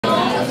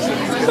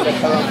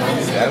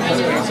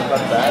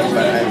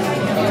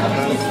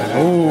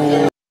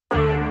Ooh.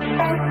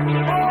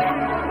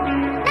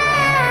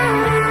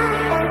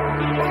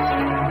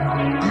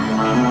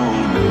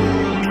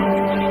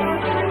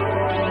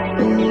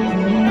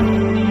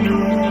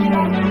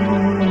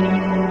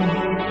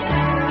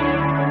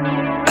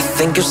 I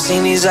think I've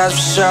seen these eyes for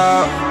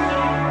sure.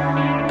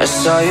 I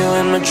saw you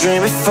in my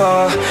dream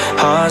before.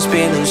 Heart's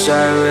beating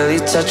inside, really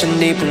touching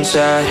deep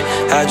inside.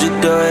 How'd you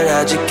do it?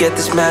 How'd you get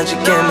this magic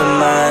in my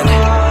mind?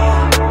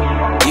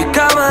 You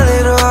got my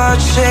little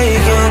heart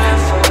shaking.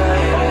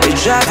 You're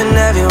driving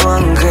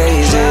everyone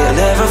crazy. I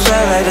never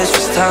felt like this,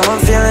 first time I'm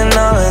feeling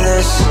all of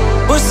this.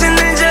 What's an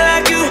angel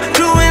like you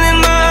doing in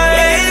my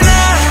head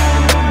now?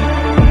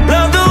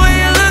 Love the way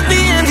you look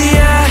me in the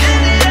eye.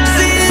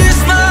 Seeing your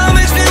smile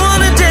makes me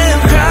wanna damn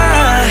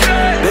cry.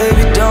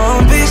 Baby,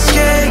 don't be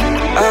scared,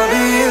 I'll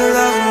be here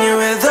loving you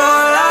with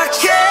all I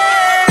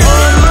can.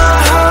 On my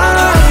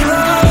heart,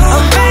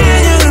 I'm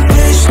begging you to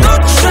please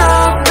don't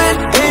drop it.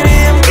 Baby,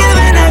 I'm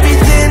giving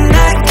everything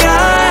I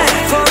got.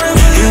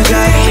 You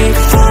got me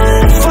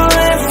falling,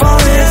 falling,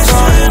 falling,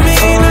 falling me.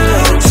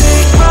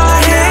 Take my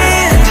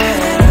hand,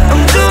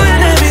 I'm doing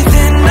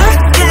everything I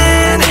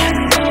can.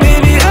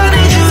 Baby, I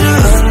need you to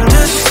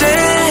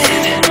understand.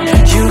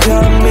 You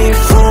got me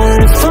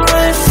falling,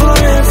 falling,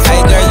 falling, falling.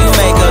 Hey girl, you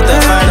make up the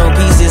final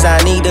pieces I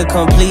need to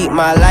complete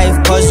my life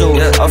puzzle.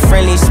 A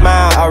friendly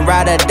smile, a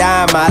ride or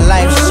die, my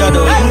life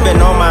shuttle. You've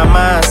been on my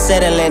mind,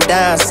 settling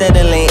down,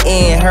 settling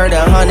in. Heard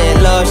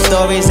 100 love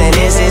stories and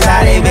this is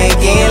how they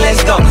begin.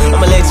 Let's go,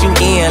 I'ma let you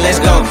in, let's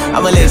go.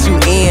 I'ma let you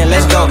in,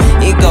 let's go.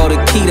 It go the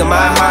key to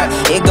my heart,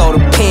 it go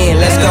the pen,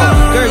 let's go.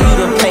 Girl, you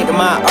the paint to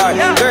my art,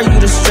 girl, you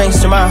the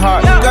strength to my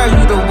heart. Girl,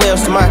 you the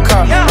wheels to my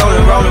car.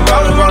 Rolling, rolling,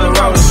 rolling, rolling,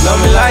 rolling. Love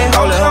me like,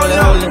 hold it, hold it,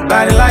 hold it.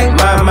 Body like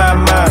mine,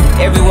 mine, mine.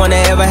 Everyone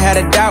that ever had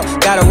a doubt,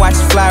 gotta watch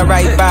it fly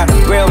right by.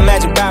 Real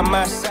magic by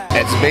my side.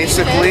 It's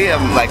basically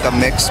like a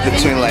mix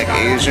between like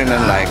Asian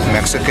and like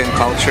Mexican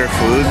culture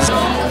foods.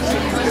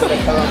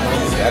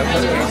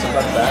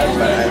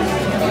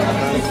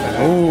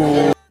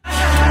 Ooh.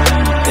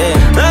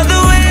 Love the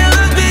way you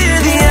look me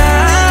in the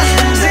eye.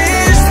 See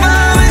your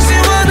smile makes me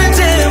wanna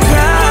damn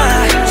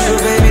cry. So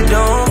baby,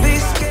 don't be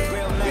scared.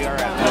 We are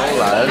at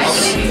Nola's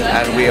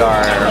and we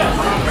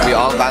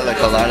all got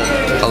like a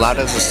lot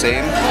of the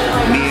same.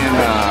 Me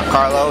and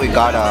Carlo, we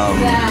got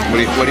what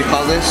do you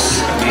call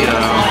this? The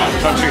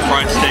country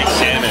fried steak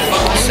sandwich.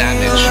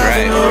 Sandwich,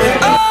 right?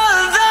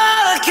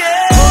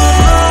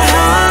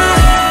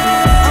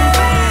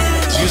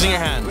 Using your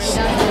hands.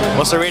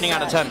 What's the rating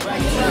out of 10?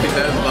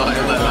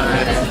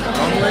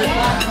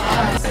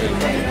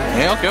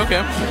 Yeah,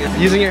 okay.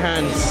 Using your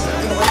hands.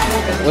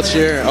 What's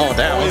your? Oh,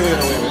 damn.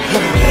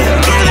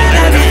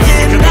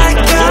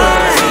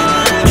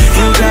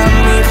 You got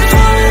me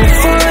falling,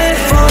 falling,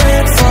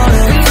 falling,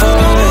 falling,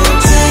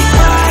 falling. Take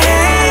my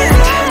hand,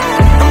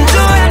 I'm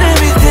doing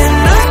everything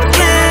I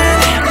can.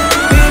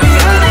 Baby,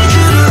 I need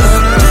you to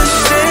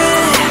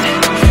understand.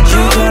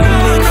 You got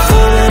me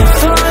falling,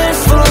 falling,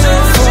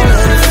 falling,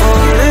 falling,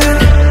 falling.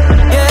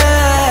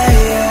 Yeah,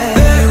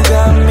 yeah. You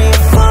got me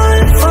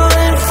falling,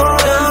 falling,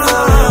 falling,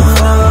 falling,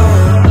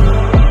 falling.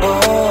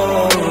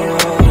 Oh,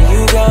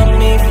 you got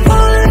me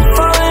falling,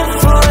 falling,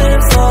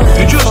 falling, falling.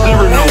 You just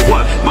never know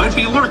what might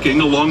be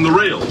lurking along the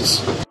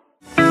rails.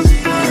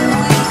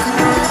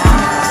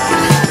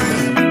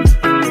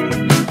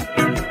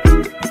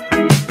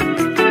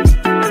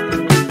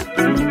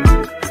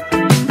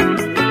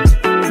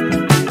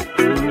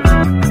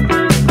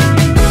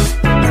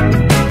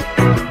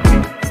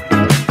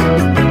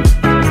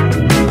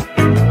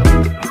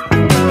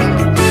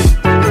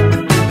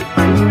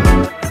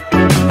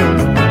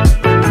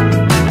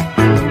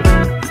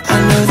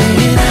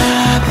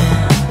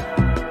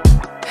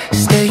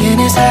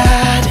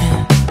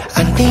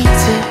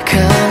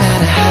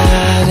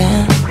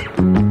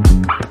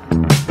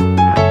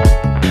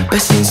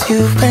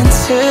 You've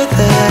entered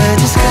the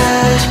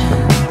discussion.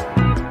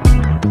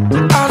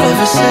 All of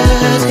a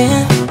sudden,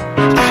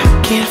 I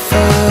can't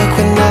fuck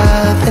with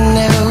nothing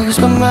else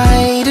but my